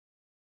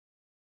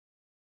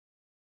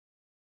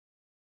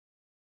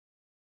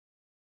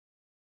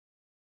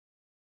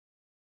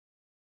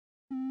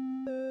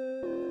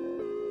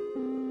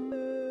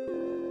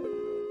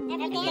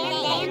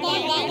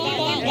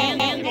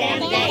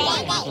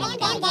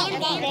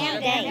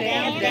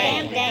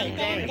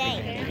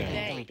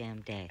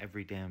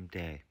Every damn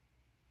day.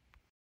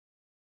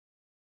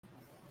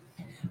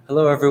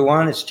 Hello,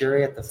 everyone. It's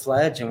Jerry at the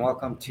Fledge, and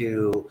welcome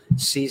to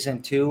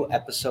Season 2,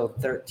 Episode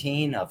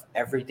 13 of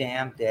Every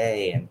Damn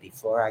Day. And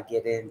before I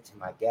get into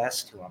my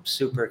guest, who I'm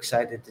super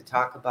excited to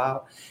talk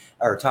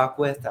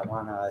with, I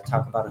want to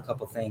talk about a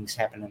couple things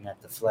happening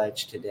at the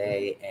Fledge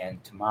today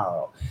and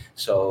tomorrow.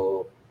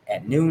 So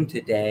at noon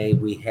today,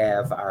 we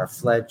have our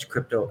Fledge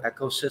Crypto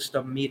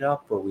Ecosystem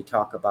meetup where we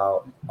talk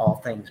about all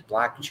things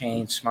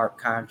blockchain, smart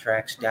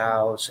contracts,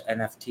 DAOs,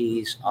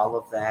 NFTs, all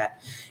of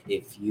that.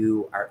 If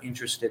you are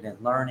interested in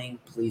learning,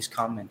 please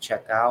come and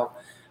check out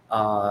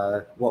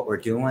what we're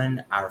doing.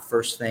 Our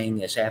first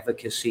thing is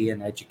advocacy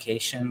and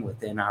education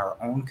within our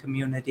own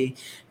community,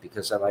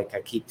 because like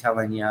I keep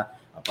telling you,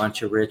 a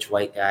bunch of rich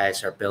white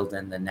guys are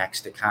building the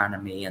next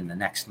economy and the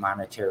next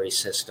monetary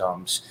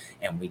systems,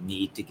 and we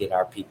need to get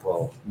our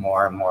people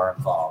more and more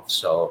involved.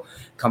 So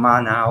come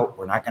on out.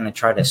 We're not going to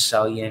try to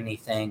sell you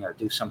anything or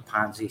do some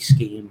Ponzi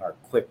scheme or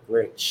quick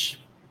rich,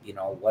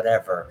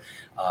 whatever.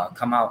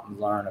 Come out and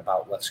learn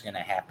about what's going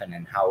to happen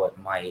and how it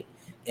might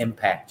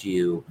impact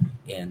you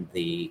in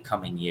the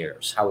coming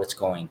years, how it's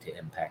going to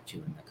impact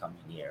you in the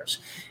coming years.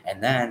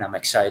 And then I'm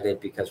excited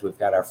because we've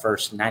got our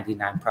first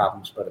 99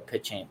 Problems But a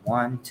Pitch Ain't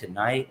One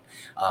tonight.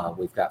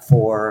 We've got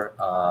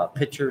 4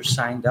 pitchers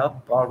signed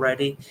up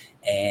already,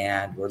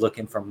 and we're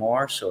looking for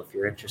more. So if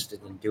you're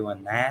interested in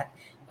doing that,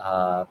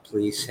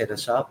 please hit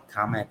us up,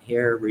 comment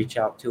here, reach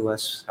out to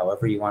us,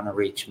 however you want to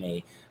reach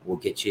me. We'll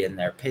get you in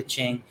there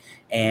pitching.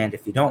 And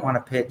if you don't want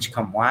to pitch,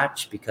 come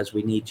watch, because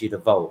we need you to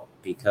vote,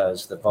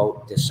 because the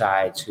vote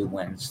decides who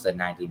wins the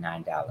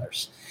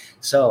 $99.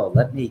 So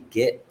let me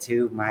get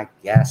to my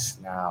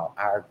guest now,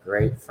 our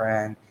great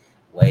friend,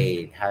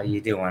 Wade. How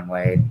you doing,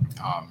 Wade?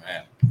 Oh,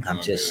 man. I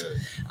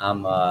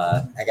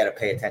got to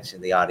pay attention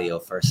to the audio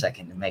for a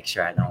second to make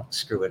sure I don't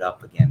screw it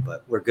up again,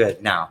 but we're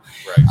good now.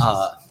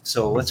 Right.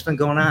 So what's been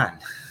going on?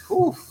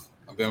 Whew.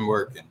 I've been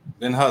working,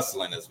 been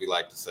hustling, as we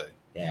like to say.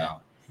 Yeah.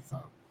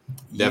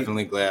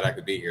 Definitely glad I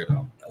could be here,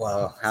 though.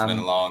 Well, it's been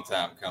a long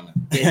time coming.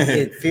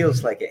 It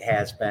feels like it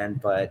has been,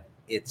 but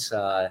it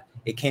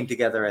came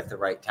together at the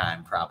right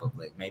time,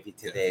 probably. Maybe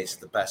today's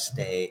the best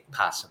day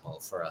possible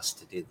for us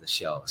to do the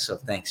show. So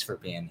thanks for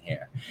being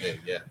here.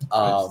 Yeah.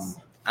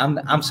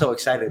 I'm so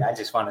excited. I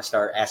just want to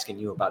start asking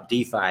you about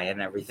DeFi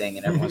and everything,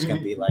 and everyone's going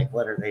to be like,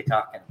 "What are they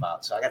talking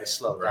about?" So I got to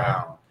slow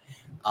down.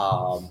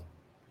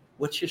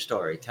 What's your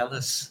story? Tell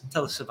us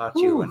about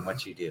you and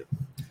what you do.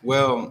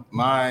 Well,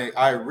 I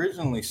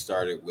originally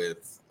started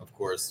with, of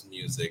course,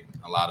 music.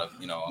 A lot of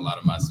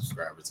my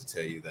subscribers will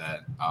tell you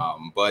that.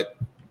 But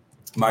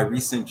my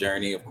recent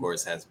journey, of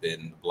course, has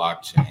been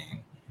blockchain.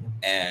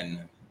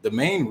 And the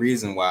main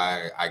reason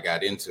why I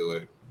got into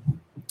it,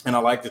 and I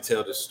like to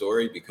tell this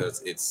story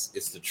because it's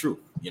the truth,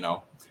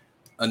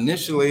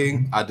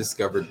 Initially, I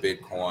discovered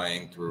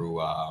Bitcoin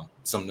through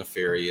some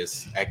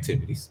nefarious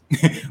activities.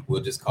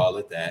 We'll just call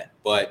it that.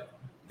 But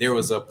there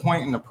was a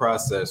point in the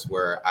process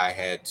where I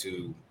had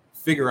to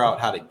figure out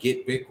how to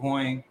get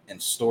Bitcoin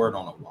and store it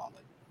on a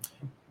wallet.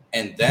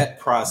 And that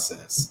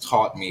process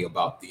taught me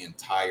about the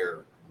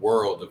entire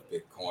world of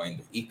Bitcoin,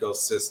 the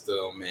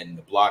ecosystem and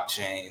the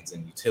blockchains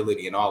and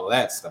utility and all of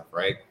that stuff,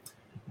 right?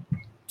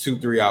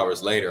 2-3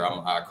 hours later,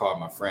 I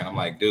called my friend. I'm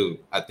like, dude,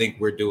 I think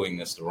we're doing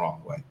this the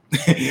wrong way.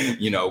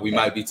 We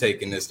might be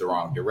taking this the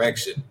wrong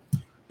direction.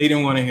 He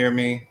didn't want to hear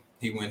me.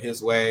 He went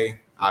his way.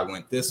 I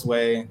went this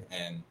way,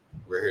 and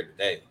we're here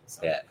today.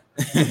 So. Yeah.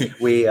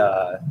 We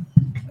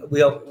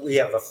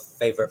have a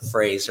favorite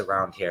phrase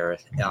around here.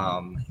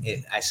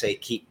 I say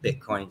keep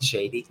Bitcoin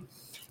shady,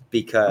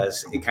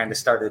 because it kind of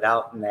started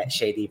out in that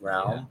shady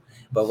realm.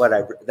 But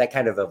that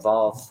kind of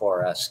evolved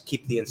for us.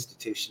 Keep the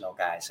institutional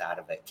guys out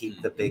of it.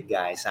 Keep the big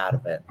guys out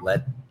of it.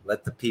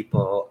 Let the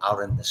people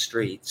out in the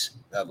streets.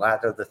 A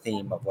lot of the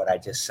theme of what I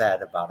just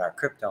said about our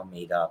crypto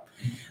meetup.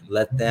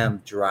 Let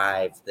them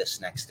drive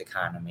this next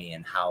economy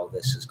and how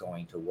this is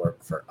going to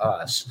work for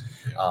us.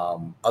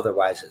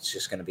 Otherwise, it's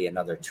just going to be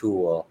another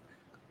tool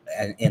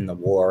in the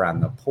war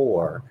on the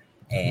poor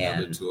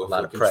and a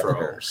lot of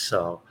predators.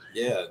 So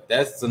yeah,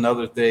 that's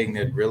another thing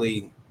that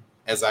really,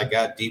 as I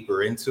got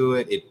deeper into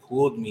it, it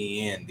pulled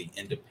me in, the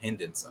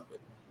independence of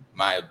it.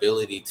 My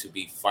ability to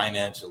be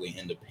financially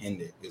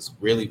independent is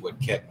really what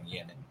kept me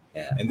in it.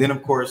 Yeah. And then,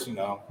 of course,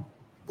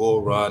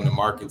 bull run, the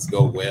markets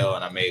go well,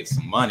 and I made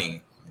some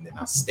money, and then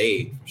I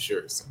stayed for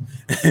sure. So.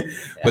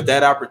 But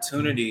that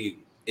opportunity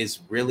is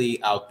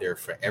really out there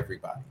for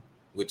everybody,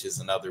 which is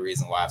another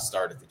reason why I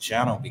started the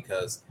channel,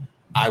 because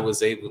I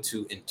was able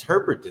to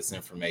interpret this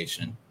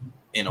information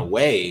in a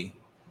way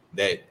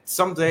that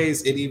some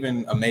days it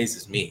even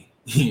amazes me,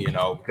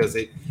 because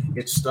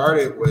it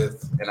started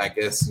with, and I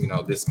guess,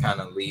 this kind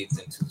of leads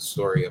into the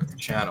story of the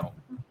channel.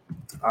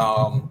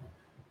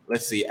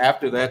 Let's see,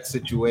 after that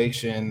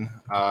situation,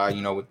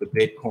 with the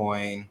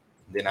Bitcoin,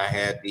 then I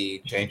had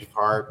the change of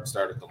heart,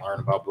 started to learn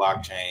about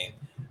blockchain,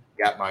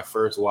 got my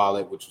first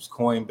wallet, which was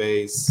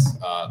Coinbase.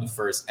 The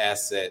first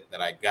asset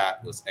that I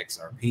got was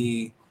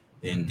XRP,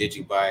 then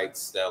Digibyte,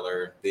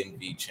 Stellar, then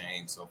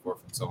VeChain, so forth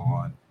and so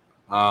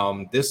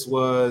on. This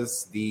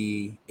was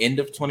the end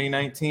of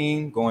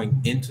 2019,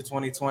 going into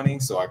 2020.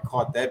 So I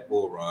caught that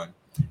bull run,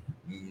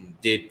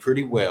 did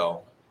pretty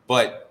well.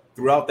 But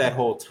throughout that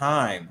whole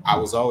time, I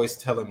was always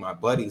telling my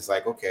buddies,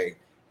 like, okay,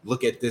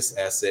 look at this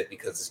asset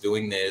because it's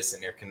doing this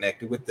and they're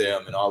connected with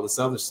them and all this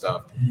other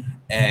stuff.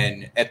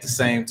 And at the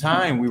same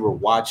time, we were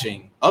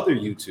watching other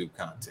YouTube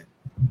content.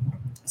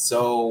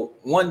 So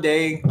one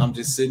day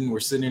we're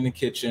sitting in the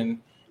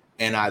kitchen,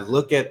 and I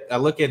look at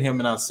him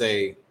and I'll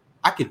say,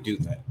 I could do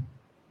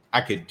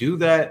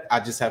that. I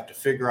just have to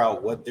figure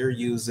out what they're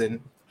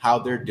using, how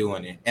they're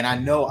doing it. And I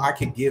know I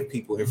could give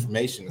people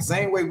information the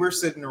same way we're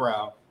sitting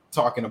around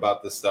talking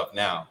about this stuff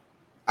now.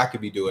 I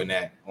could be doing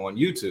that on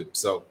YouTube.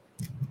 So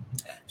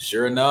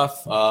sure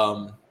enough,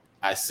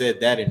 I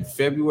said that in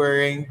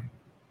February,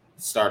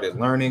 started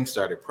learning,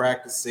 started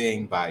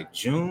practicing. By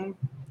June,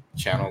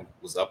 channel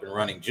was up and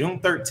running. June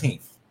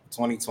 13th,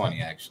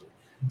 2020, actually.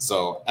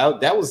 So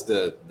that was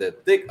the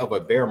thick of a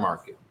bear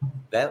market.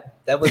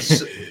 That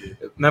was,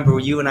 remember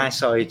you and I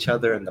saw each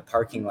other in the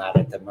parking lot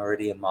at the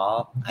Meridian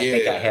Mall? I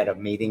think I had a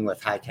meeting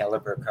with High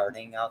Caliber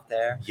Karting out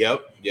there.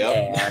 Yep.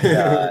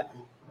 And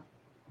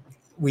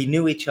we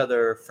knew each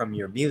other from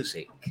your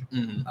music.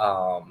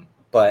 Mm-hmm.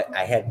 But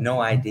I had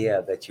no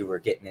idea that you were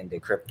getting into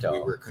crypto. We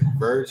were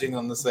converging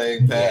on the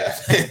same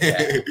path.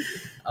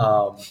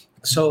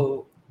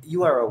 So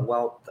you are a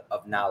wealth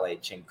of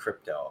knowledge in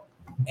crypto.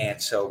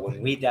 And so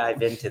when we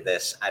dive into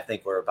this, I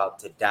think we're about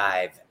to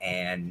dive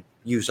and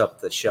use up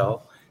the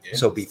show. Yeah,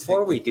 so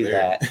before we do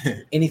that,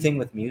 anything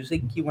with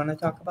music you want to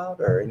talk about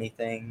or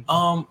anything?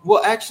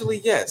 Well, actually,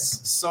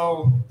 yes.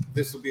 So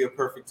this will be a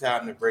perfect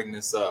time to bring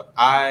this up.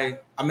 I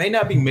may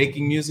not be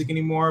making music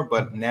anymore,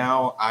 but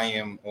now I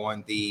am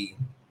on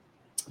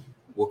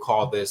we'll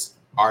call this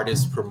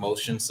artist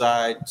promotion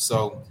side.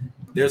 So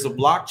there's a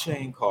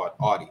blockchain called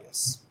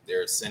Audius.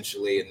 They're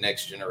essentially a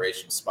next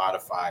generation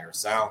Spotify or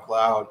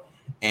SoundCloud,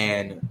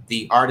 and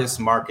the artist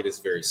market is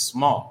very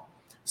small.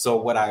 So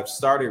what I've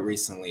started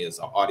recently is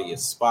an Audius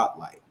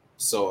Spotlight.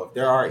 So if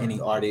there are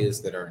any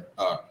artists that are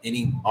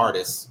any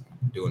artists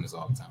doing this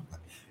all the time,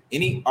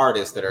 any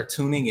artists that are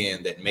tuning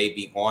in that may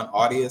be on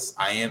Audius,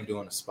 I am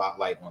doing a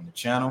spotlight on the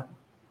channel.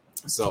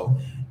 So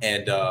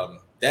and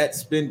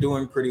that's been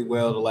doing pretty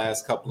well the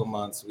last couple of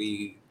months.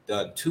 We've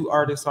done 2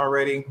 artists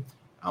already.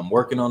 I'm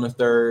working on the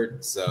 3rd.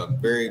 It's a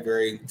very,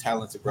 very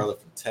talented brother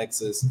from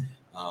Texas.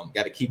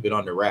 Got to keep it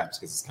under wraps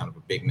because it's kind of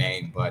a big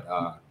name.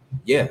 But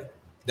yeah,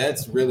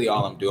 that's really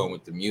all I'm doing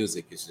with the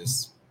music. Is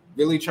just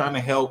really trying to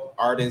help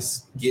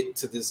artists get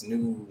to this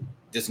new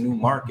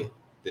market,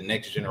 the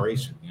next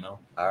generation, you know.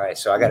 All right,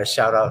 so I got to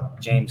shout out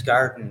James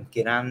Garden.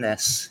 Get on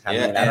this.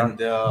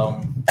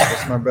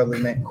 That's my brother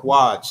named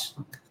Quaj.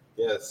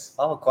 Yes.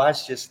 Oh,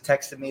 Quaj just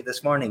texted me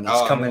this morning.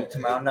 He's coming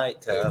tomorrow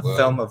night to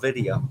film a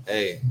video.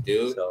 Hey,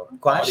 dude. So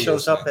Quaj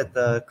shows up at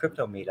the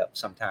crypto meetup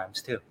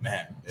sometimes too.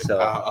 Man,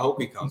 so I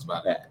hope he comes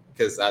by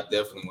because I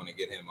definitely want to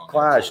get him on.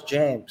 Quaj,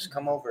 James,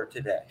 come over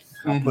today.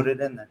 I'll put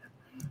it in there.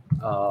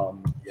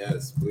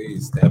 Yes,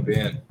 please step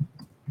in.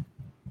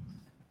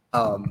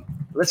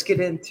 Let's get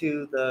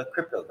into the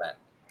crypto then,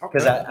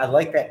 because I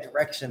like that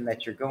direction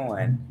that you're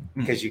going,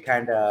 because you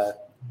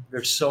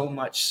there's so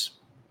much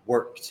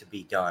work to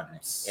be done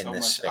in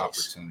this space.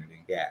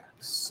 Opportunity. Yeah.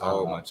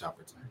 So much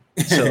opportunity.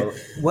 So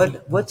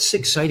what's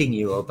exciting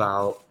you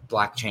about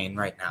blockchain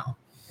right now?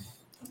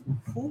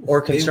 Or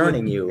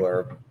concerning you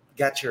or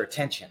got your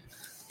attention?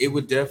 It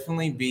would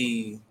definitely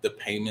be the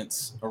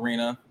payments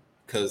arena,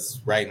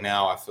 because right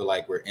now I feel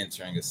like we're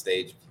entering a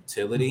stage of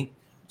utility.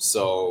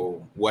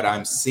 So what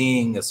I'm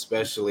seeing,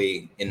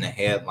 especially in the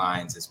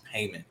headlines, is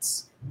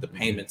payments. The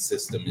payment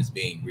system is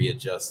being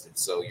readjusted.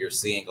 So you're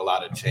seeing a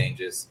lot of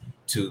changes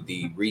to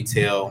the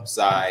retail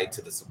side,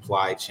 to the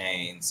supply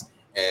chains,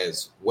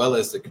 as well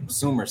as the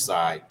consumer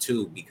side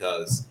too,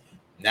 because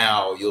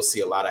now you'll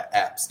see a lot of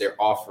apps, they're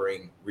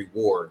offering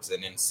rewards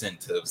and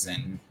incentives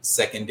and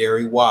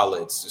secondary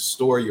wallets to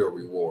store your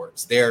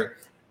rewards.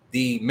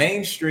 The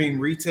mainstream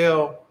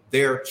retail,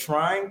 they're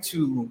trying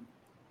to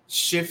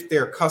shift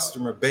their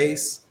customer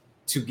base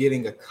to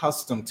getting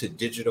accustomed to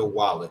digital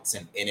wallets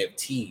and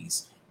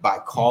NFTs by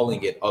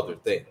calling it other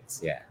things.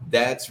 Yeah.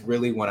 That's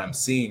really what I'm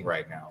seeing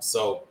right now.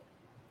 So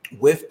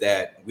with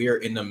that, we're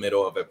in the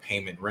middle of a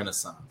payment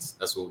renaissance.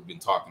 That's what we've been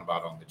talking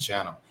about on the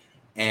channel.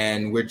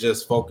 And we're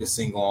just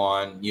focusing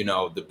on,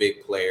 the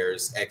big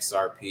players,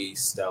 XRP,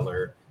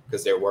 Stellar,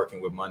 because they're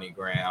working with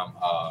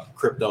MoneyGram.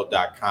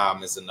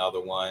 Crypto.com is another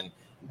one.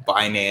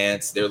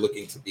 Binance, they're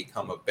looking to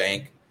become a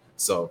bank.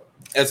 So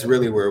that's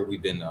really where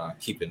we've been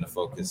keeping the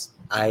focus.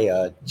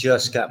 I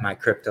just got my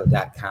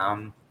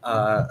Crypto.com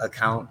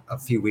account a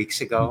few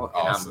weeks ago,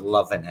 and awesome. I'm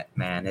loving it,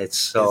 man. It's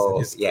so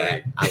it's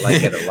great. I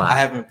like it a lot. I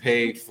haven't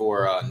paid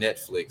for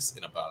Netflix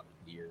in about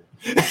a year.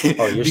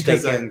 Oh, you're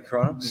staking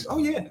Chronos? Oh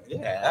yeah,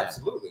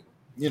 absolutely.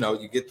 You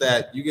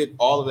get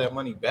all of that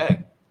money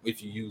back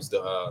if you use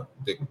the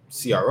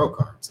CRO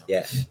cards.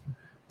 Yeah.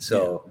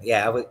 So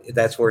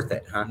that's worth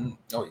it, huh?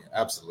 Oh yeah,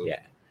 absolutely. Yeah.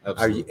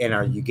 Absolutely.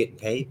 Are you getting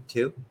paid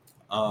too?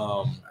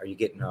 Are you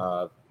getting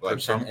like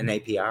percent an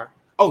APR?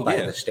 Oh by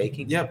yeah, the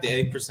staking. Yep,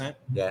 the 8%.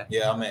 Yeah.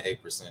 Yeah, I'm at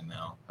 8%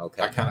 now.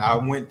 Okay. I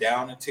went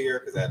down a tier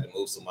because I had to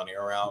move some money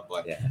around,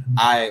 but Yeah.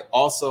 I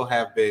also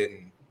have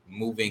been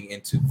moving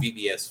into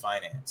VBS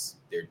Finance,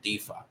 their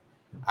DeFi.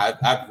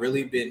 I've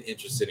really been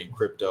interested in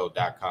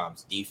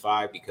crypto.com's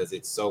DeFi because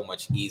it's so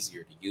much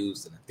easier to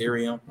use than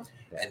Ethereum.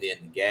 Yeah. And then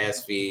the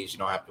gas fees, you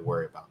don't have to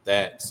worry about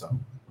that. So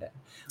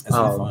that's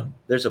been fun.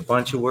 There's a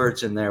bunch of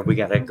words in there. We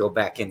got to go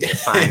back and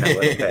define a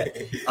little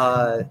bit.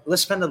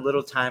 Let's spend a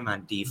little time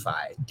on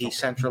DeFi,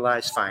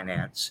 decentralized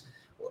finance.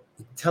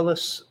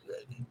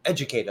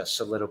 Educate us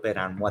a little bit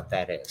on what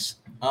that is.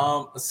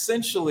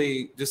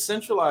 Essentially,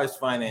 decentralized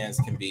finance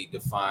can be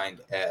defined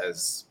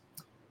as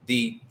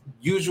the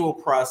usual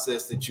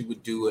process that you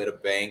would do at a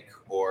bank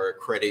or a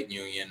credit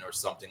union or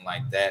something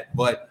like that.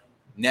 But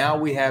now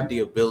we have the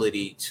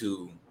ability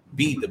to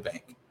be the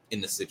bank in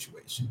the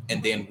situation,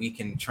 and then we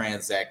can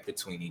transact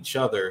between each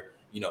other,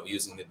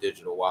 using the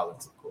digital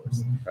wallets, of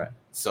course. Right.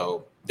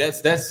 So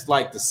that's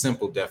like the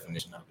simple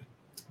definition of it.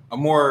 A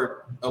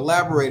more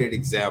elaborated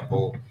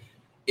example,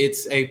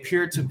 it's a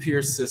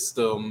peer-to-peer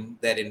system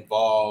that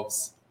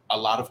involves a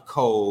lot of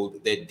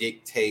code that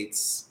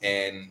dictates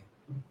and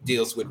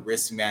deals with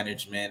risk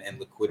management and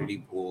liquidity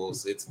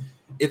pools. It's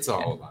a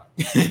whole lot.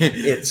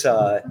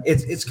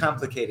 It's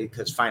complicated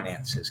because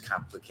finance is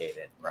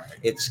complicated. Right.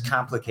 It's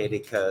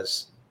complicated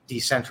because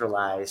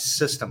decentralized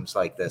systems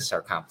like this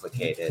are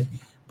complicated.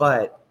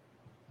 But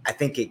I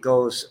think it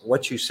goes,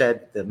 what you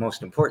said, the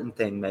most important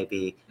thing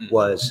maybe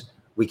was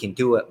we can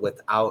do it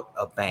without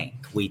a bank.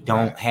 We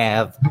don't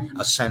have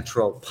a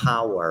central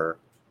power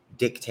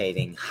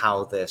dictating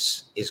how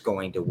this is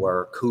going to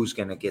work, who's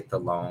going to get the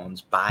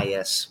loans,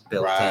 bias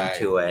built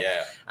into it.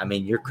 Yeah. I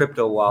mean, your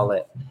crypto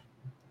wallet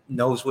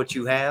knows what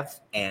you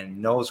have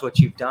and knows what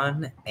you've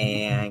done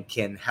and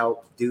can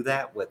help do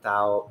that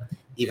without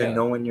even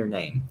knowing your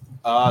name.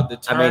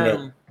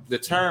 The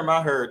term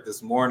I heard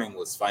this morning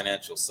was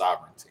financial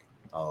sovereignty.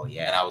 Oh,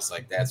 yeah. And I was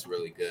like, that's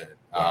really good.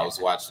 I was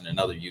watching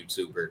another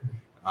YouTuber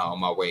on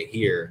my way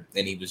here,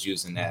 and he was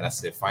using that. I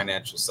said,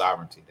 financial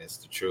sovereignty, that's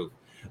the truth.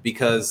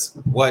 Because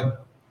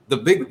what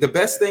the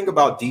best thing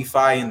about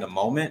DeFi in the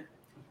moment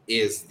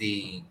is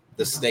the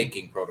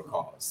staking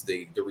protocols,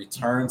 the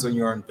returns on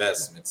your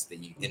investments,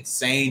 the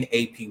insane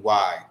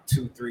APY,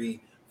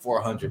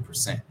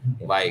 200-400%.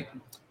 Like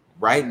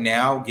right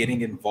now,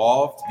 getting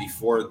involved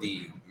before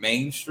the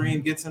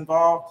mainstream gets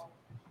involved,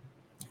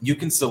 you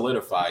can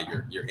solidify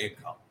your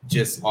income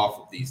just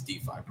off of these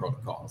DeFi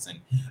protocols. And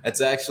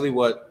that's actually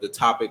what the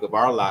topic of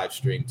our live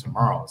stream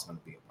tomorrow is going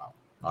to be about.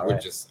 I'm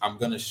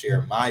going to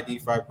share my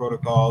DeFi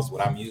protocols,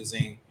 what I'm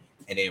using,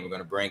 and then we're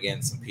going to bring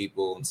in some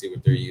people and see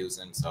what they're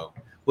using. So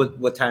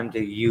what time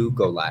do you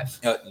go live?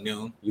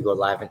 Noon. You go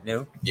live at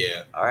noon?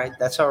 Yeah. All right.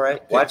 That's all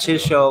right. Watch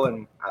his show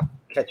and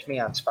catch me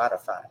on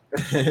Spotify.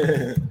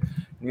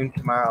 Noon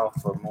tomorrow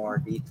for more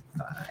DeFi.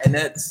 And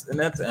that's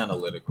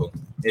analytical.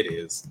 It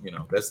is,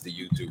 that's the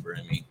YouTuber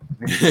in me.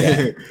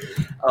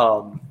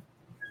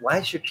 Why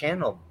is your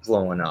channel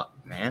blowing up,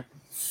 man?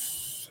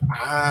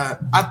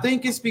 I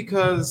think it's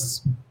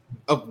because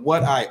of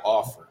what I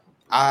offer.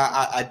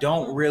 I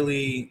don't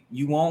really,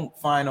 you won't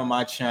find on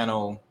my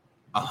channel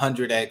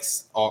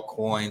 100x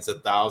altcoins,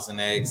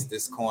 1000x,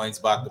 this coin's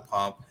about to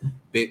pump,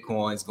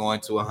 Bitcoin's going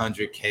to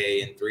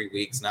 100K in 3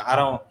 weeks. Now I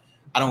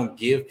don't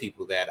give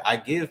people that. I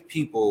give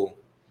people,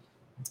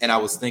 and I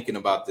was thinking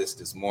about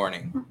this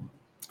morning,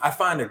 I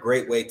find a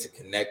great way to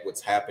connect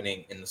what's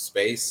happening in the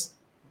space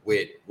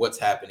with what's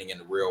happening in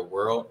the real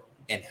world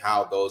and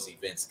how those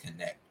events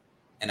connect.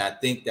 And I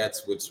think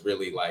that's what's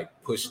really like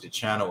pushed the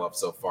channel up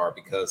so far,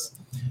 because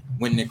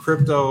when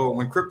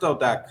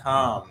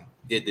crypto.com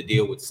did the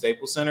deal with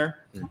Staples Center,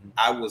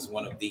 I was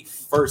one of the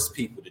first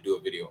people to do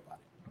a video about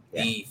it.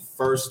 Yeah. The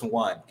first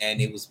one.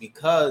 And it was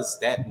because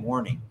that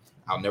morning,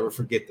 I'll never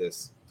forget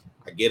this.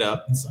 I get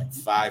up, it's like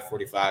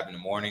 5:45 in the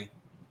morning.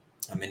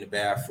 I'm in the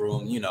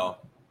bathroom,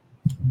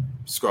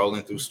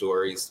 scrolling through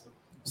stories,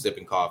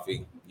 sipping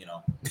coffee,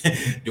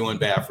 doing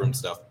bathroom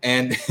stuff.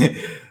 And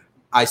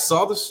I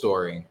saw the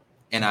story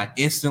and I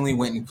instantly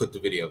went and put the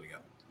video together.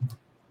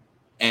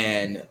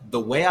 And the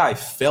way I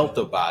felt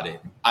about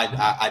it,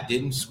 I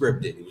didn't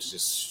script it. It was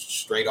just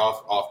straight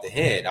off the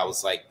head. I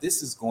was like,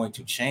 this is going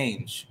to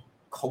change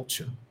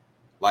culture.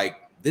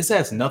 Like, this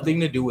has nothing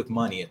to do with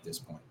money at this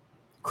point.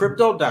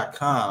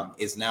 Crypto.com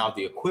is now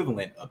the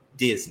equivalent of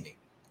Disney.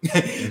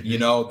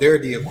 They're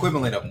the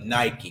equivalent of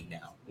Nike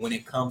now when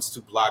it comes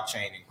to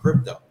blockchain and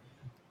crypto.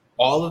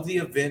 All of the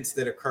events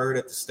that occurred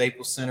at the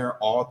Staples Center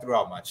all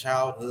throughout my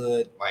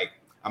childhood, like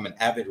I'm an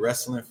avid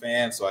wrestling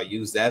fan, so I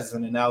use that as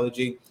an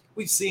analogy.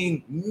 We've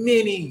seen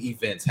many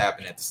events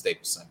happen at the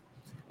Staples Center.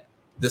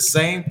 The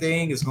same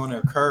thing is going to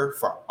occur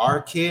for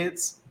our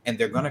kids, and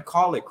they're going to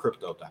call it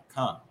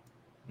crypto.com.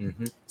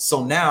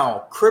 So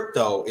now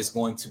crypto is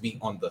going to be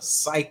on the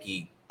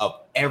psyche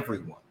of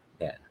everyone.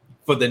 Yeah.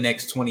 for the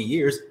next 20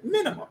 years,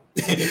 minimum.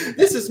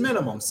 This is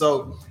minimum.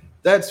 So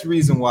that's the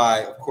reason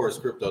why, of course,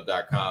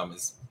 crypto.com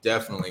is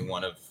definitely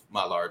one of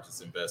my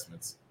largest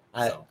investments.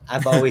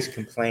 I've always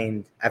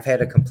complained. I've had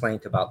a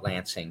complaint about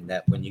Lansing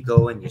that when you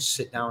go and you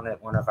sit down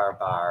at one of our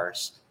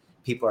bars,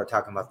 people are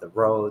talking about the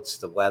roads,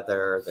 the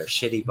weather, their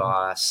shitty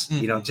boss,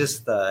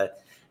 just the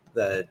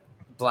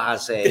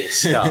blasé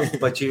stuff.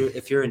 But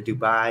if you're in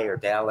Dubai or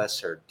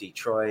Dallas or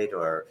Detroit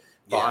or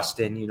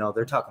Boston,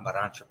 they're talking about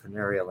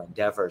entrepreneurial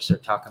endeavors. They're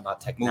talking about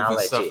technology.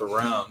 Moving stuff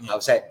around. I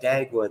was at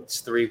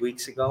Dagwood's 3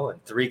 weeks ago,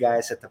 and 3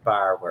 guys at the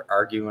bar were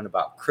arguing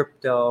about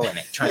crypto and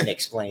trying to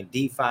explain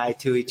DeFi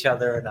to each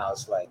other. And I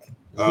was like,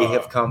 we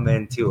have come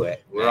into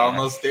it. We're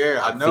almost there.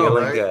 I know,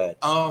 feeling right? Good.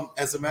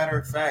 As a matter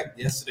of fact,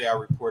 yesterday I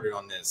reported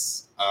on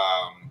this.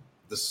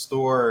 The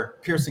store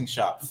piercing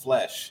shop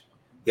Flesh.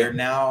 They're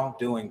now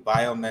doing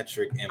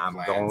biometric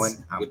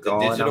implants with the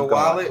digital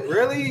wallet.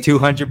 Really?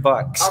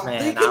 $200,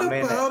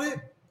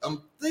 man.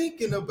 I'm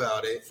thinking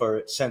about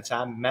it. Since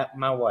I met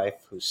my wife,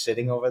 who's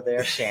sitting over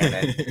there,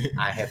 Shannon,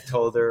 I have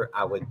told her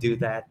I would do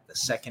that the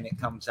second it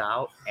comes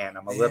out, and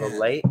I'm a little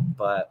late,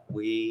 but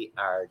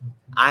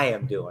I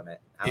am doing it.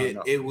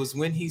 It was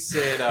when he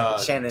said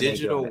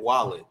digital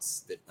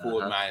wallets that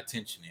pulled my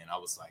attention in. I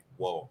was like,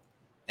 whoa.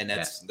 And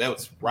that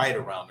was right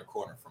around the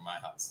corner from my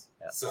house.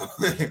 Yeah. So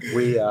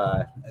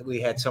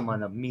we had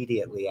someone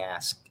immediately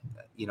ask,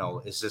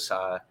 is this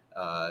a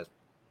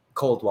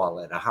cold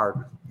wallet, a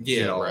hard,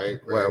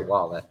 where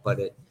wallet?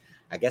 But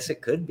I guess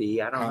it could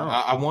be. I don't know.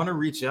 I want to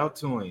reach out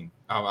to him.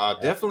 I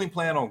definitely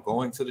plan on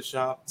going to the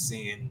shop,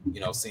 seeing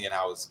how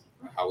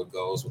it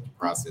goes, what the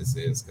process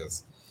is,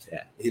 because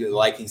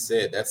like he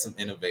said, that's some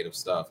innovative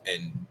stuff.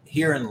 And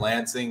here in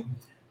Lansing,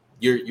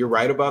 you're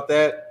right about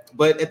that.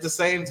 But at the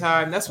same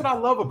time, that's what I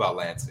love about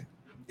Lansing.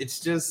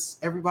 It's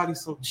just everybody's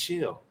so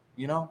chill,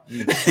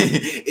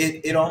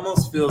 It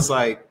almost feels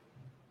like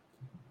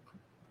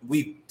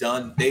they've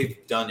done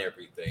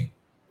everything.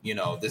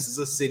 This is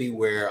a city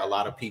where a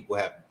lot of people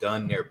have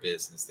done their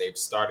business. They've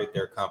started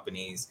their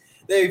companies.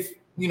 They've,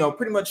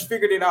 pretty much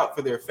figured it out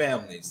for their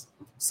families.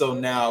 So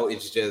now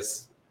it's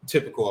just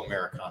typical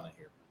Americana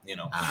here,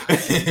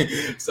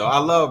 So I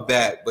love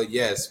that. But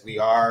yes, we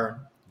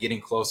are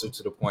getting closer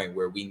to the point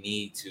where we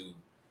need to,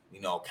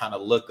 kind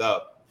of look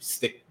up,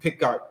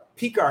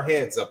 peek our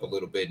heads up a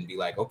little bit and be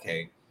like,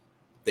 okay,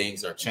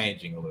 things are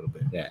changing a little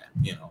bit. Yeah.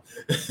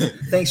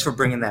 Thanks for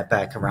bringing that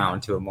back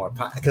around to a more,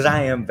 because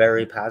I am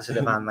very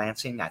positive on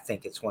Lansing. I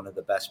think it's one of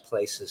the best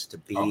places to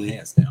be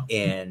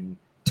in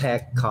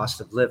tech, cost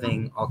of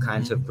living, all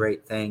kinds of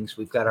great things.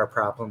 We've got our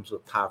problems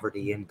with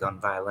poverty and gun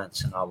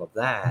violence and all of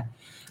that.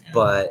 Yeah.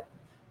 But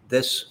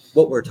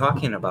what we're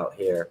talking about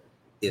here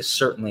is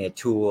certainly a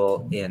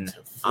tool in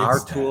our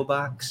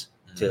toolbox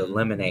to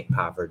eliminate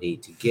poverty,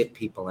 to get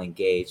people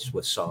engaged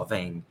with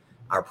solving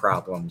our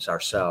problems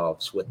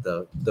ourselves with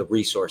the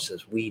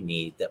resources we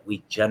need that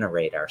we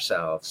generate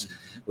ourselves.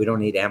 We don't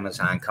need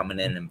Amazon coming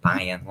in and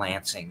buying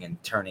Lansing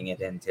and turning it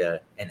into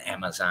an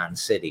Amazon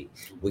city.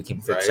 We can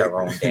fix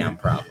our own damn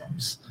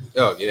problems.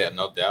 Oh yeah,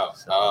 no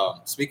doubt.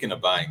 Speaking of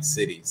buying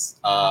cities,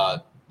 I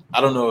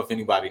don't know if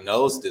anybody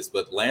knows this,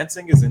 but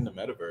Lansing is in the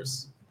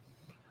metaverse.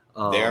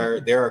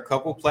 There are a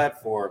couple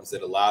platforms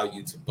that allow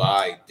you to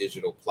buy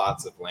digital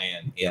plots of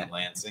land in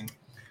Lansing.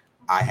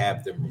 I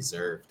have them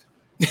reserved.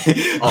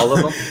 All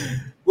of them?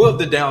 Well,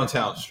 the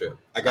downtown strip.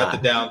 I got the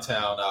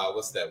downtown.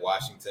 What's that?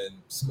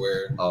 Washington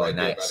Square. Oh, nice.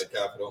 There by the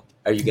Capitol.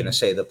 Are you gonna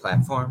say the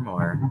platform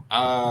or?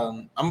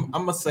 I'm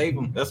gonna save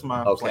them. That's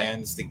my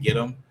plans to get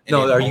them.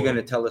 No, are you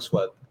gonna tell us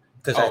what?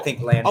 Because I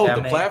think land. Oh,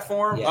 the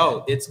platform. Yeah.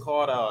 Oh, it's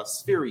called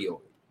Spheroid.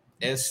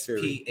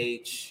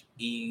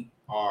 SPHEROID.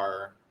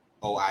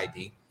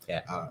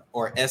 Yeah.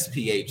 Or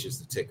SPH is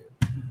the ticker.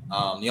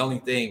 The only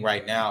thing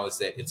right now is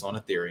that it's on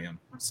Ethereum,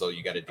 so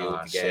you got to deal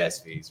with the gas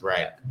fees,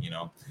 right?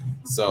 Yeah.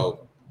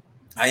 So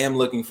I am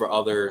looking for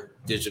other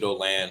digital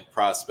land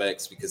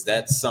prospects because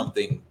that's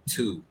something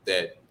too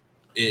that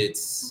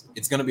it's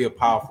going to be a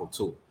powerful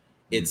tool.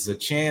 It's a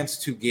chance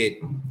to get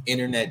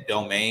internet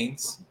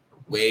domains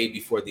way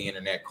before the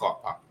internet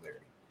caught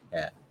popularity.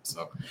 Yeah.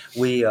 So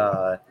we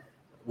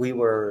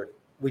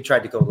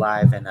tried to go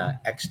live in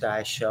a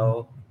XDI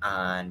show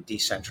on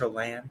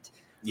Decentraland.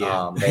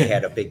 Yeah. They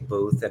had a big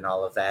booth and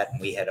all of that, and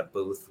we had a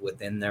booth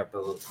within their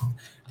booth.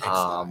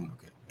 That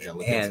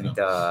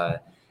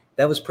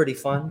was pretty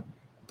fun,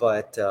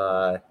 but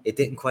it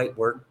didn't quite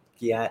work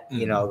yet,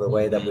 the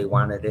way that we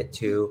wanted it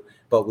to.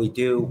 But we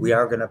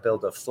are going to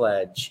build a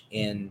Fledge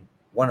in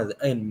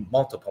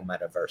multiple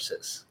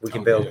metaverses. We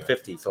can build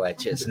 50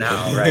 Fledges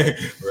now, right?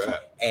 Right.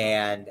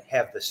 And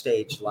have the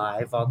stage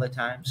live all the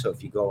time. So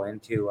if you go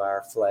into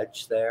our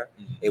Fledge there,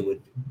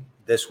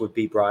 this would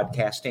be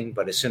broadcasting,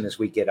 but as soon as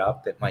we get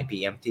up, it might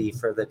be empty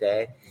for the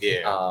day.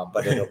 Yeah.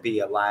 But it'll be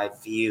a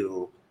live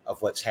view of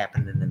what's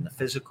happening in the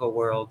physical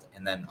world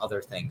and then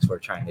other things we're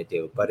trying to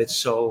do. But it's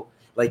so,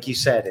 like you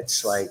said,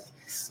 it's like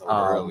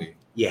early.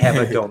 You have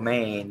a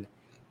domain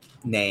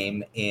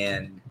name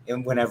and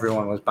when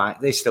everyone was buying,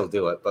 they still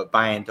do it, but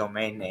buying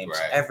domain names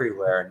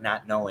everywhere,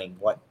 not knowing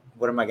what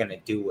what am I going to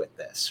do with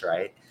this,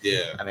 right?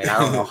 Yeah. I mean, I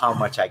don't know how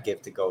much I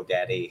give to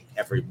GoDaddy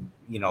every,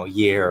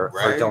 year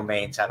for Right.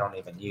 domains I don't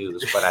even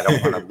use, but I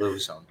don't want to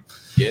lose them.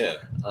 Yeah.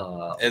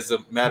 As a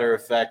matter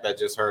of fact, I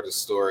just heard a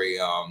story.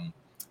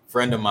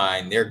 Friend of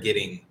mine, they're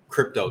getting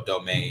crypto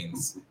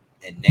domains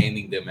and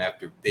naming them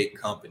after big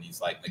companies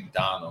like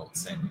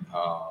McDonald's and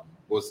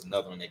what's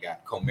another one they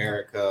got?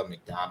 Comerica,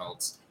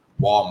 McDonald's,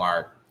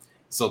 Walmart.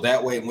 So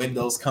that way, when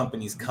those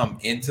companies come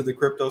into the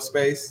crypto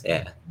space,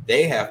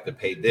 they have to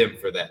pay them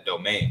for that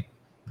domain.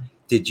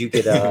 Did you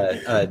get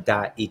a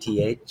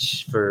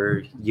 .eth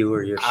for you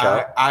or your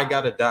show? I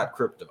got a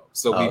 .crypto.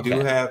 So we okay. do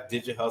have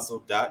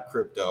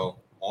DigiHustle.crypto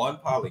on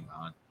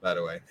Polygon, by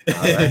the way.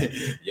 All right.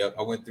 Yep,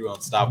 I went through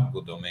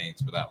Unstoppable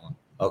Domains for that one.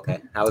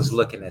 Okay, I was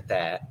looking at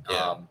that.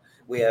 Yeah.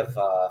 We have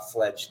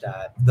thefledge.eth,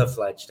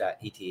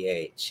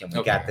 and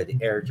we got the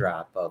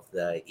airdrop of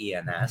the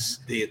ENS.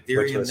 The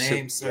Ethereum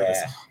name service.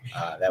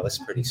 Yeah, that was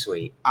pretty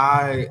sweet.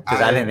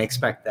 Because I didn't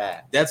expect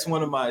that. That's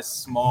one of my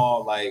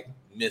small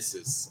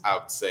misses, I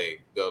would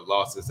say, the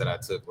losses that I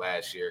took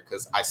last year,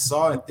 because I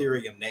saw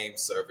Ethereum name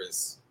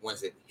service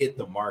once it hit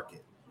the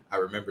market. I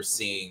remember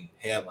seeing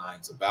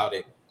headlines about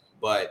it,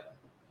 but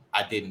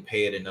I didn't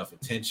pay it enough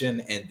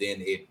attention, and then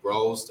it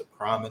rose to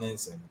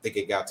prominence, and I think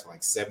it got to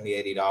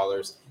 $70,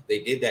 $80. They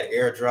did that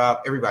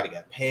airdrop, everybody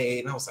got paid,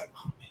 and I was like,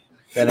 oh man.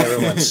 Then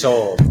everyone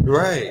sold,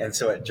 right? And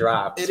so it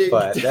dropped,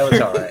 but that was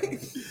all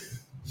right.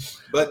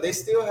 But they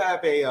still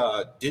have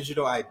a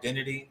digital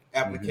identity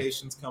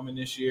applications coming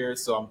this year,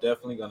 so I'm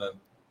definitely gonna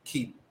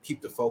keep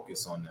the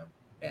focus on them.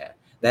 Yeah,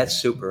 that's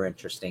super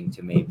interesting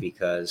to me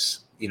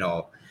because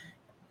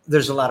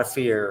there's a lot of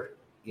fear.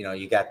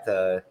 You got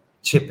the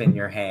chip in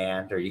your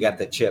hand, or you got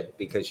the chip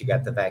because you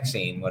got the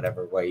vaccine,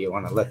 whatever way you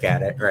want to look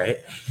at it, right?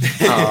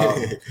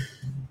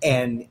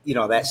 And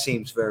that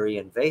seems very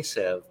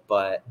invasive,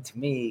 but to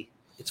me,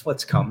 it's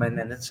what's coming,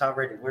 and it's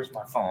already. Where's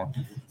my phone?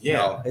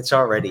 Yeah, it's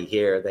already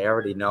here. They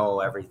already know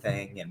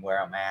everything and where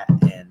I'm at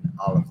and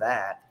all of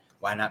that.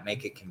 Why not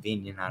make it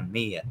convenient on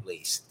me at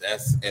least?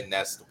 That's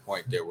the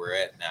point that we're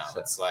at now.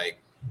 So, it's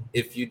like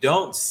if you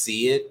don't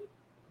see it,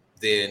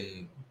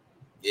 then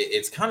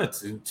it's kind of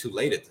too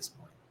late at this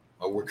point,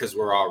 because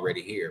we're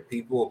already here.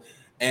 People,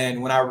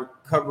 and when I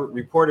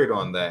reported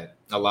on that,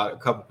 a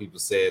couple people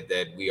said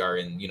that we are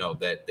in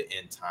that the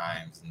end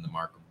times and the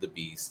mark of the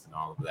beast and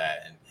all of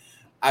that, and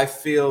I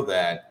feel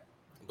that,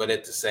 but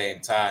at the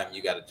same time,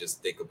 you got to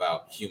just think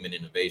about human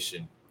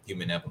innovation,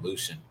 human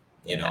evolution.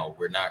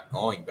 We're not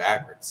going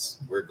backwards.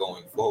 We're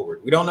going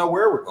forward. We don't know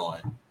where we're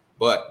going,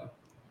 but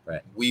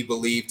we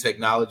believe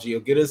technology will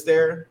get us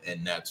there,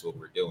 and that's what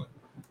we're doing.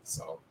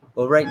 So,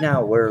 well, right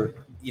now we're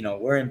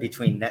in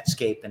between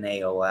Netscape and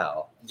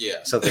AOL.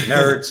 Yeah. So the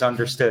nerds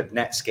understood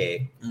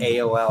Netscape. Mm-hmm.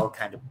 AOL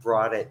kind of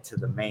brought it to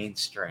the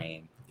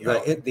mainstream,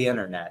 the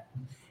internet,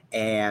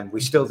 and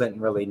we still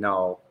didn't really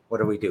know. What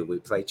do? We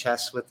play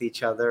chess with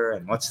each other,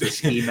 and what's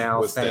this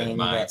email thing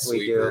that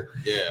we do?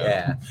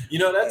 Yeah.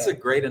 That's a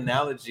great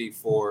analogy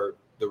for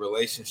the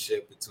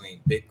relationship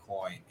between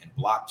Bitcoin and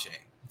blockchain.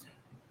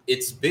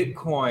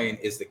 Bitcoin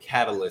is the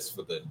catalyst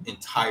for the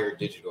entire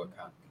digital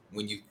economy.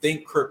 When you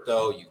think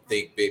crypto, you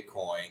think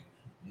Bitcoin.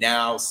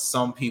 Now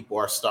some people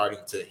are starting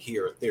to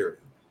hear Ethereum,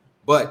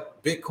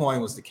 but Bitcoin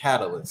was the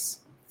catalyst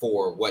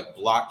for what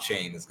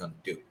blockchain is going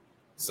to do.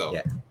 So,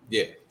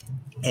 yeah.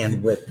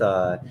 And with,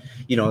 I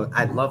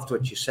loved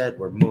what you said.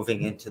 We're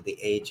moving into the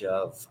age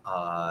of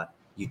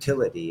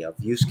utility, of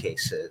use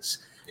cases,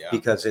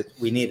 because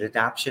we need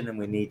adoption and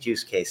we need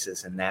use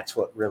cases. And that's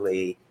what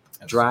really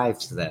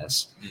drives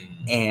this.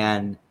 Mm-hmm.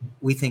 And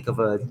we think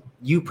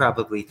you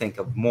probably think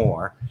of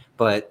more,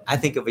 but I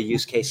think of a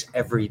use case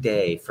every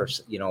day for,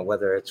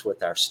 whether it's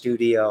with our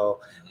studio,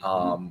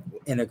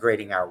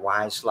 integrating our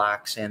Wise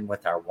locks in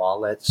with our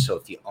wallets. So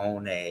if you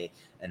own an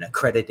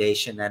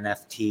accreditation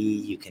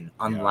NFT, you can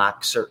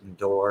unlock certain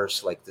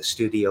doors, like the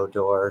studio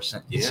doors.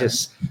 It's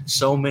just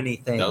so many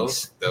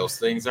things. Those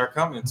things are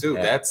coming too.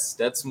 Yeah.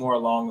 That's more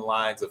along the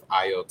lines of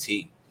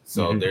IoT.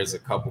 So there's a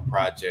couple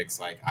projects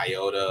like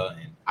IOTA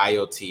and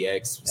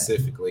IoTX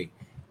specifically.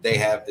 Yeah. They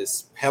have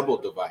this Pebble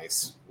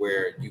device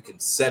where you can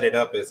set it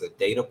up as a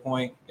data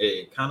point.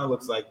 It kind of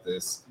looks like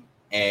this,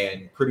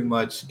 and pretty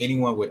much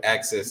anyone with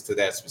access to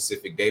that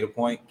specific data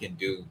point can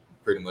do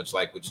pretty much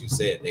like what you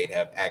said. They'd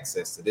have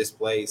access to this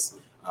place,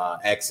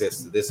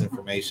 access to this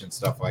information,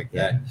 stuff like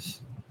that.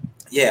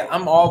 Yeah,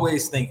 I'm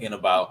always thinking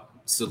about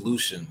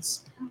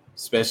solutions,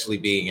 especially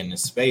being in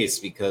this space,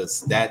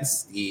 because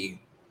that's the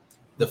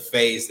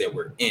phase that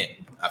we're in.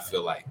 I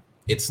feel like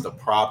it's the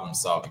problem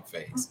solving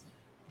phase.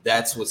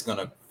 That's what's going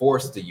to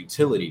force the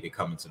utility to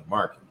come into the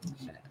market.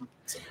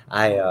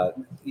 So.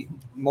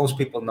 Most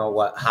people know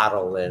what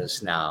HODL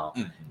is now,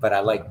 but I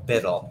like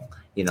BIDL.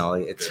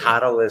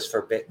 HODL is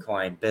for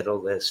Bitcoin,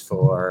 BIDL is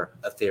for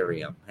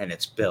Ethereum, and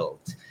it's build.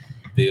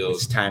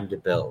 It's time to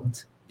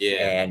build.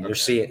 Yeah. And you're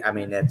seeing,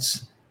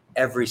 it's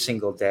every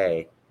single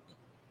day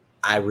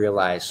I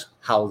realize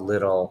how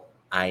little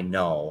I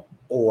know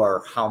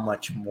or how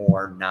much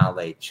more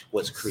knowledge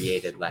was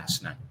created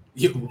last night.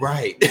 You're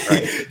right.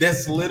 Right.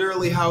 That's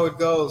literally how it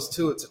goes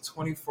too. It's a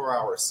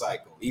 24-hour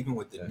cycle, even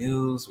with the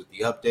news, with the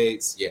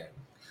updates. Yeah.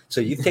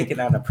 So you've taken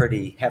on a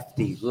pretty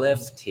hefty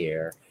lift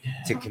here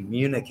to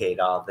communicate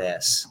all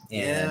this.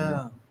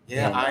 And,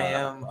 I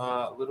am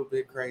a little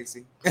bit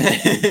crazy.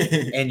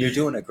 and you're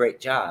doing a great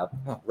job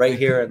right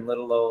here in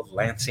little old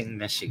Lansing,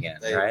 Michigan,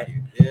 Thank right?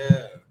 you.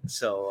 Yeah.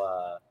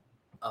 So,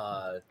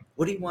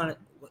 what do you want?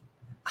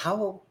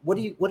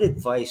 What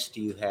advice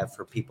do you have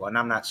for people? And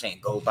I'm not saying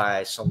go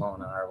buy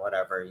Solana or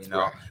whatever.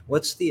 Right.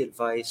 What's the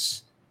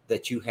advice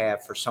that you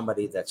have for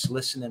somebody that's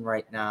listening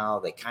right now?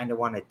 They kind of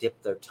want to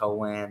dip their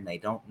toe in. They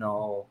don't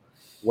know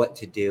what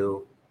to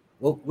do.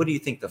 What do you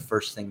think the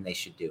first thing they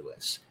should do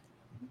is?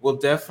 Well,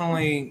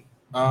 definitely.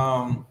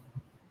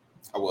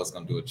 I was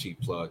gonna do a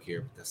cheap plug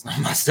here, but that's not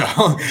my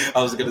style.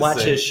 I was gonna Watch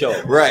say, his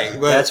show, right?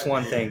 But, that's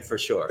one thing for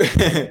sure.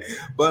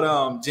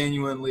 But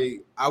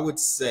genuinely, I would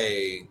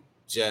say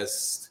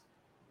just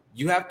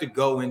you have to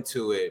go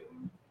into it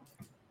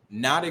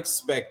not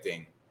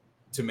expecting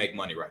to make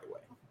money right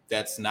away.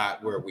 That's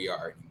not where we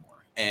are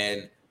anymore.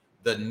 And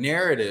the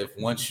narrative,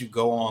 once you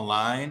go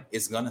online,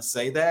 is gonna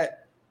say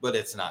that, but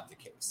it's not the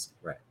case.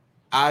 Right.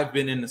 I've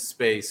been in the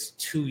space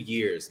 2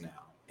 years now,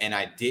 and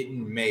I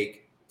didn't make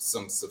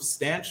some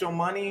substantial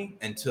money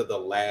until the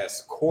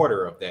last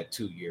quarter of that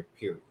 2-year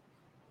period,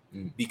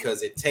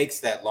 because it takes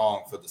that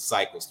long for the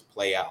cycles to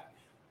play out.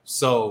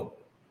 So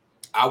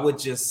I would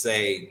just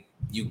say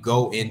you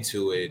go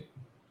into it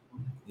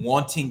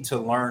wanting to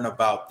learn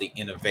about the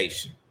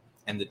innovation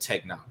and the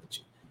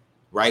technology.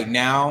 Right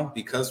now,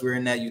 because we're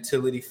in that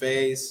utility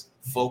phase,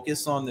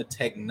 focus on the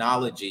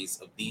technologies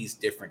of these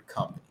different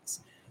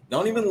companies.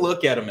 Don't even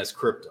look at them as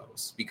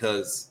cryptos,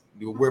 because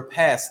we're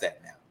past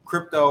that now.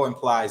 Crypto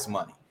implies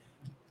money.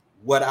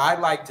 What I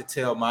like to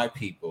tell my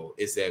people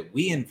is that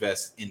we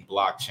invest in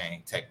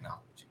blockchain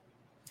technology,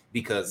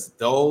 because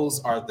those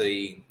are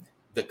the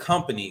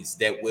companies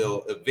that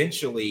will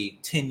eventually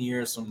 10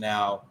 years from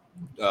now,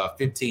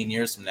 15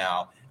 years from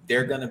now,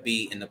 they're going to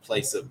be in the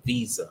place of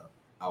Visa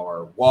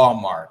or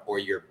Walmart or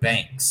your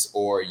banks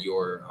or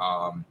your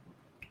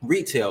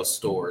retail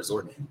stores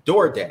or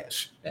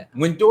DoorDash. Yeah.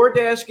 When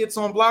DoorDash gets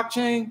on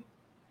blockchain,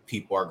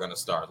 people are going to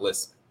start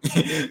listening,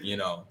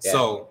 Yeah.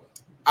 So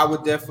I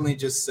would definitely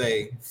just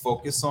say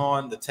focus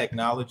on the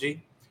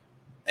technology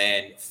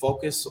and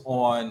focus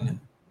on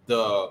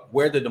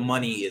where the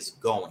money is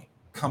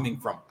coming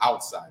from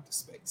outside the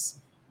space.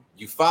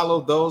 You follow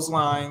those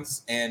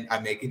lines, and I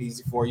make it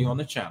easy for you on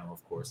the channel,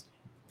 of course,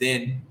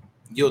 then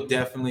you'll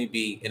definitely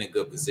be in a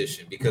good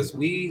position, because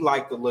we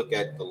like to look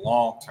at the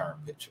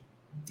long-term picture.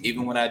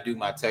 Even when I do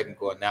my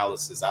technical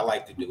analysis, I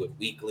like to do it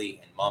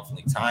weekly and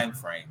monthly time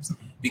frames,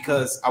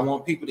 because I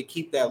want people to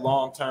keep that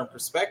long-term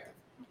perspective.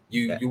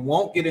 You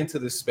won't get into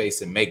this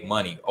space and make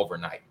money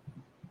overnight.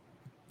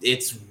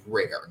 It's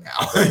rare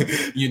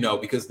now,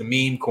 because the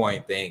meme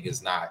coin thing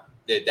is not,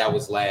 that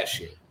was last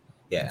year.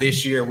 Yeah.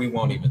 This year, we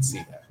won't even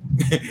see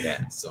that.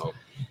 Yeah. So,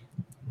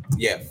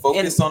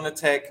 focus on the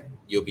tech.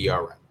 You'll be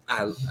all right.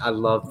 I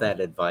love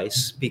that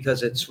advice,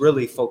 because it's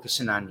really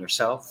focusing on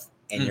yourself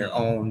and your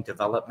own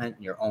development,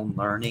 your own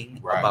learning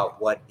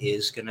about what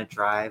is going to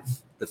drive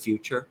the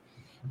future.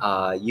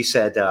 You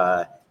said,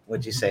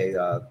 what'd you say?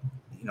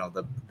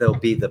 They'll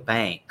be the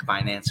bank,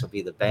 finance will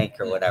be the bank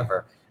or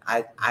whatever.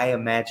 I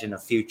imagine a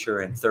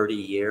future in 30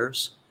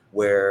 years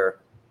where,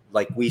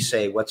 like we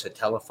say, what's a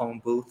telephone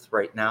booth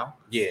right now?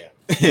 Yeah.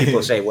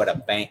 People say, what's a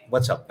bank?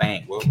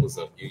 What was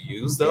up? You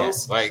use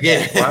those?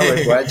 Yeah.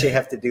 Why'd you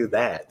have to do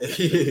that?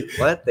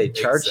 What? They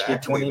charged you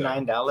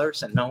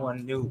 $29 and no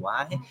one knew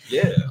why?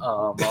 Yeah.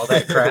 All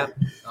that crap.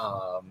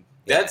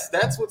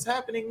 That's what's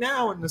happening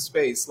now in the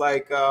space.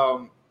 Like,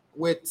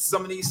 with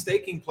some of these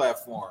staking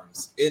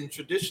platforms, in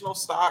traditional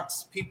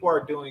stocks, people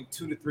are doing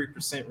 2 to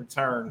 3%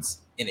 returns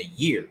in a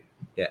year.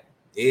 Yeah.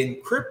 In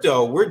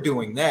crypto, we're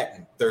doing that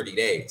in 30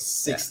 days,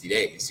 60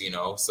 days,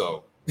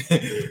 So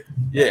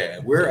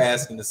we're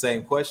asking the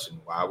same question.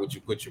 Why would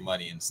you put your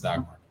money in the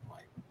stock market?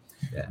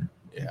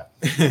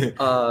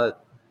 Yeah.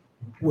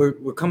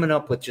 We're coming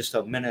up with just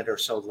a minute or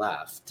so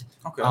left.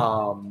 Okay.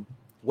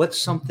 What's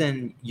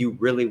something you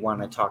really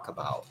want to talk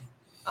about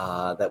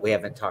that we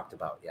haven't talked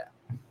about yet?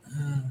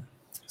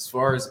 As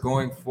far as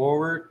going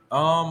forward,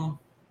 well,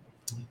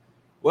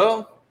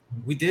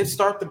 we did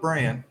start the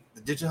brand,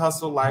 the Digital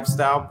Hustle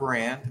Lifestyle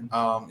brand.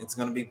 It's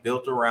going to be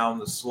built around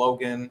the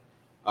slogan,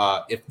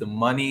 if the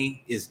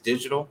money is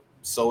digital,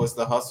 so is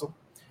the hustle.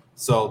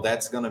 So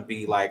that's going to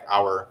be like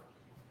our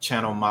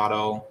channel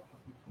motto,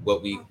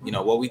 what we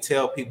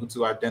tell people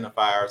to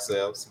identify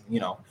ourselves,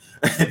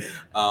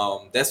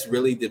 That's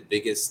really the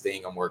biggest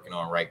thing I'm working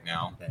on right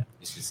now.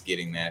 It's just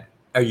getting that.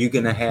 Are you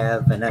going to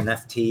have an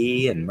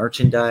NFT and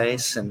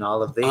merchandise and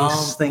all of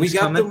these things? We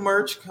got coming? the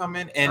merch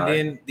coming, and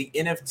then the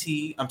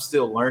NFT, I'm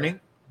still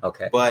learning.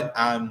 Okay. But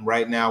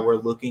right now we're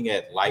looking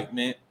at light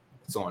mint.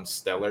 It's on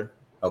Stellar.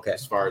 Okay.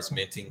 As far as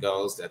minting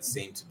goes, that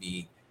seemed to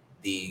be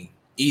the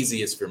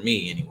easiest for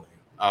me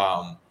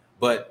anyway.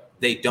 But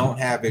they don't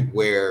have it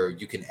where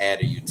you can add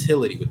a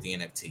utility with the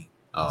NFT.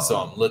 So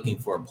I'm looking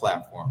for a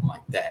platform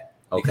like that.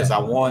 because I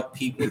want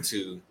people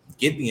to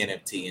get the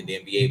NFT and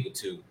then be able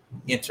to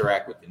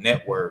interact with the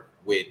network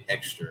with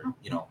extra,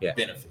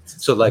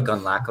 benefits. So like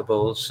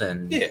unlockables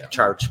and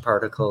charged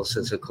particles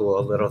is a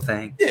cool little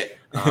thing.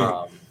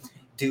 Yeah.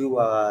 Do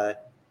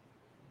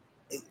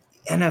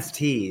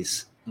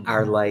NFTs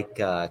are like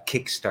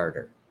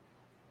Kickstarter.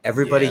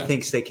 Everybody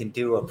thinks they can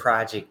do a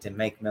project and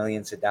make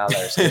millions of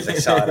dollars because they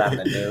saw it on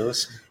the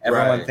news.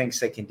 Everyone thinks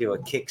they can do a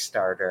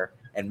Kickstarter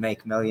and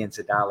make millions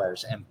of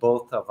dollars, and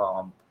both of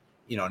them,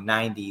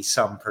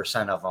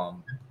 90% of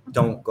them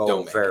don't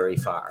go very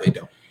far. They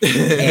don't.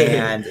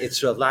 And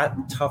it's a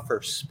lot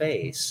tougher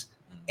space.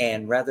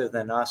 And rather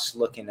than us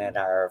looking at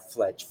our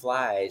Fledge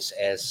Flies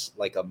as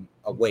like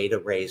a way to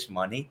raise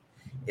money,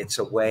 it's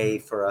a way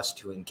for us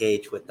to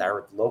engage with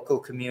our local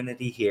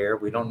community here.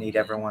 We don't need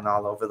everyone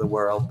all over the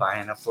world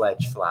buying a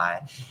Fledge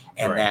Fly.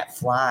 And that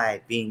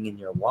fly being in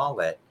your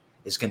wallet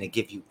is going to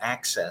give you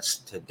access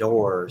to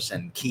doors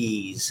and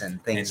keys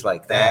and things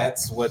like that.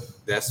 That's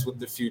what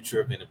the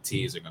future of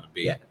NFTs are going to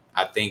be. Yeah.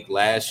 I think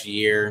last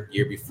year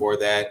before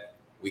that,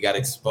 we got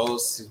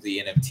exposed to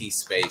the NFT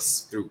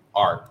space through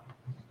art.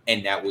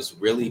 And that was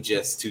really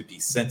just to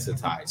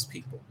desensitize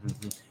people.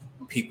 Mm-hmm.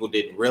 People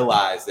didn't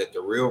realize that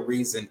the real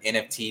reason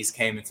NFTs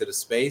came into the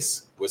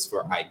space was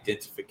for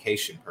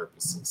identification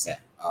purposes,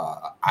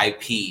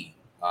 IP,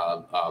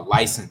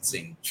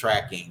 licensing,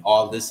 tracking,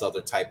 all this other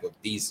type of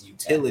these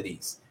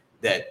utilities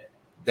that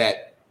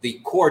the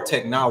core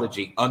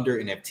technology under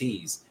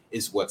NFTs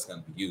is what's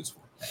going to be used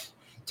for.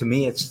 To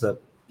me, it's a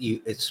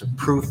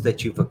proof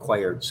that you've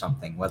acquired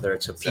something, whether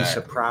it's a piece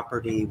of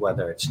property,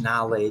 whether it's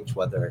knowledge,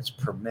 whether it's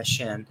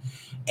permission.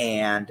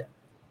 And,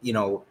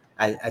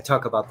 I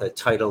talk about the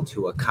title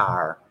to a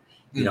car.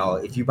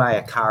 If you buy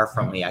a car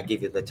from me, I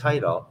give you the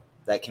title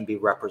that can be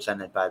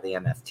represented by the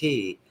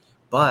NFT,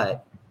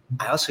 but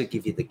I also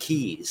give you the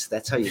keys.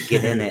 That's how you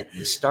get in it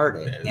and start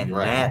it. And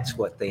that's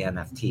what the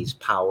NFT's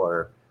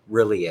power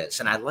really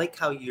is. And I like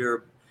how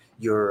you're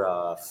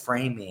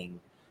framing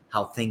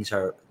how things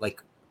are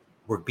like,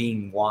 we're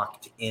being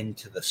walked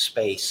into the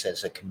space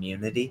as a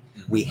community.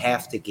 Mm-hmm. We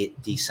have to get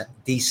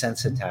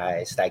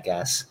desensitized, I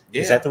guess.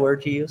 Yeah. Is that the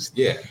word you used?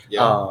 Yeah.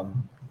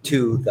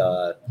 To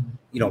the,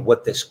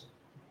 what this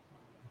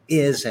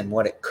is and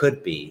what it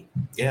could be.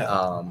 Yeah.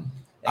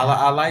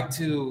 I like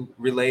to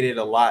relate it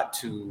a lot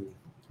to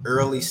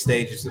early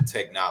stages of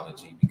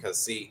technology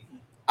because, see,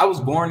 I was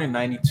born in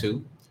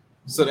 92.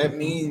 So that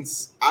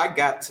means I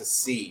got to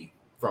see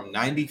from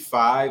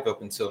 95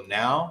 up until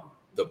now,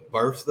 the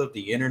birth of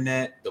the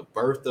internet, the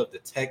birth of the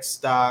tech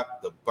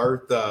stock, the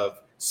birth of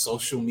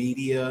social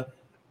media.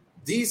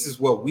 These is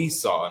what we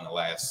saw in the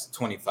last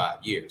 25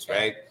 years,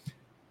 right?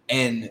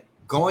 And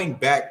going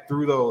back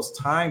through those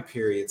time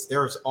periods,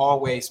 there's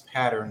always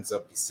patterns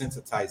of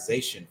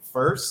desensitization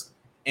first,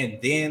 and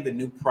then the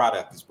new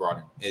product is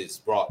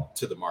brought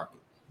to the market.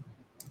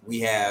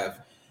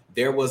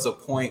 There was a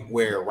point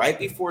where right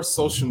before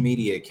social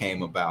media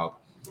came about,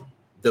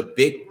 the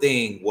big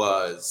thing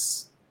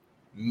was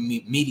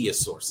media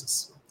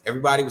sources.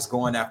 Everybody was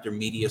going after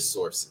media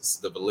sources,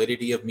 the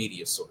validity of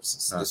media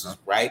sources. This is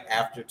right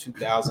after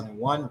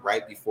 2001,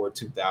 right before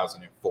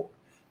 2004.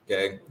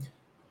 Okay.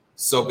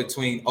 So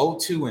between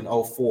 02 and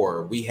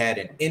 04, we had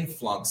an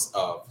influx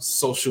of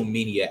social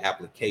media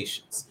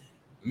applications.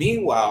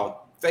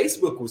 Meanwhile,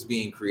 Facebook was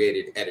being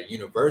created at a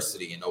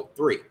university in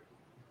 03,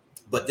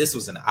 but this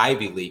was an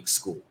Ivy League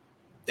school.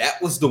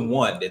 That was the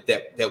one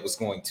that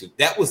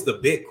was the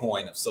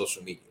Bitcoin of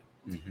social media.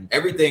 Mm-hmm.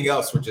 Everything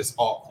else were just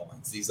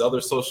altcoins. These other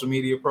social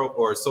media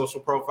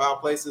social profile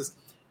places,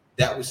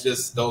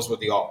 those were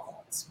the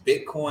altcoins.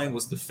 Bitcoin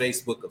was the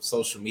Facebook of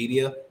social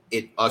media.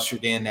 It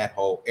ushered in that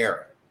whole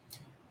era.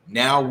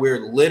 Now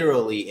we're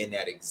literally in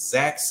that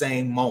exact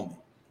same moment.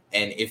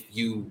 And if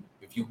you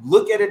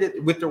look at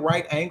it with the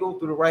right angle,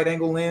 through the right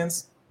angle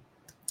lens,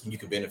 you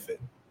can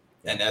benefit.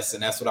 And that's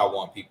what I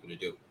want people to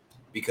do,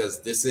 because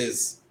this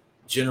is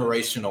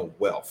generational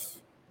wealth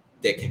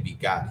that can be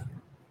got here.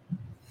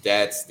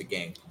 That's the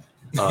game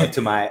plan.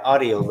 To my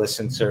audio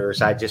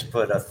listeners, I just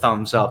put a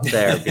thumbs up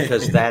there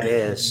because that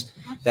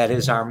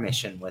is our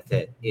mission with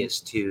it, is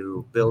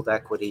to build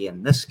equity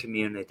in this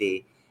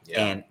community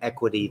and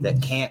equity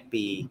that can't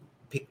be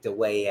picked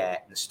away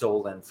at and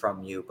stolen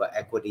from you, but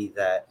equity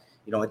that,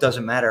 it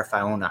doesn't matter if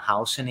I own a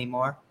house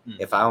anymore.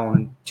 Mm-hmm. If I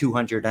own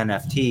 200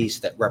 NFTs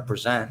that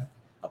represent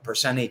a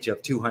percentage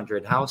of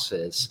 200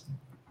 houses,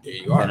 there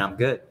you are. Then I'm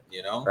good.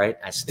 Right?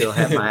 I still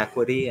have my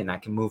equity and I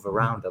can move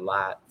around a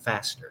lot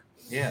faster.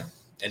 Yeah.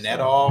 And that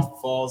all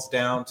falls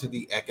down to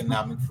the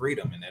economic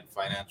freedom and that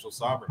financial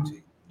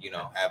sovereignty,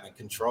 having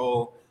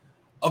control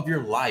of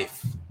your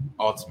life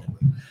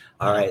ultimately.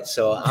 All right.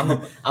 So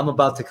I'm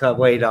about to cut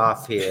Wade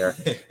off here.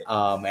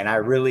 And I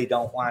really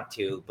don't want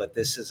to, but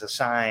this is a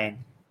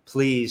sign.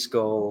 Please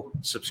go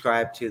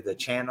subscribe to the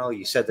channel.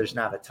 You said there's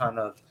not a ton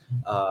of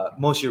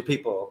most of your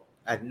people.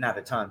 Not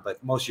a ton,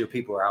 but most of your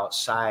people are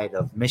outside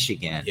of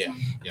Michigan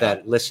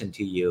that listen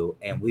to you.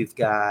 And we've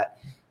got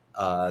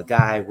a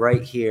guy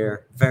right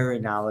here, very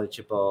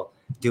knowledgeable,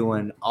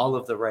 doing all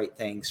of the right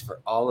things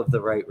for all of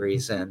the right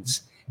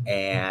reasons.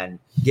 and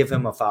give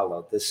him a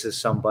follow. This is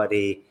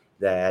somebody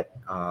that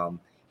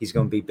he's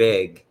going to be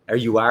big, or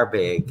you are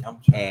big,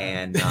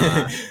 and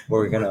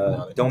we're going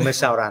to, don't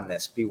miss out on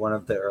this. Be one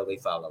of the early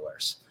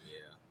followers.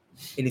 Yeah.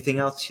 Anything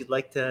else you'd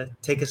like to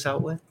take us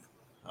out with?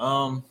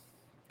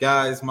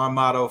 Guys, my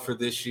motto for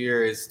this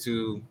year is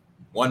to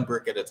one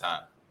brick at a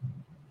time.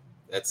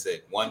 That's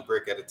it. One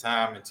brick at a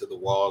time until the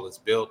wall is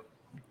built.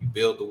 You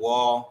build the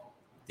wall,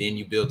 then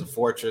you build the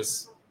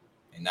fortress,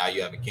 and now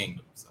you have a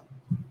kingdom. So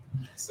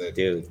that's it.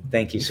 Dude,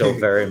 thank you so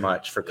very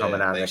much for coming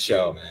on the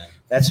show.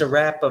 That's a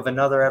wrap of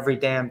another Every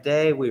Damn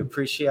Day. We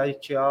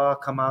appreciate you all.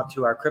 Come out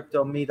to our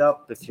crypto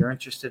meetup if you're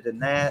interested in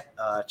that.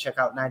 Check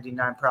out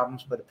 99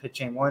 Problems, but a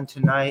pitch ain't one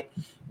tonight.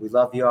 We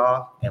love you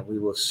all, and we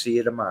will see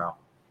you tomorrow.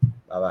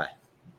 Bye-bye.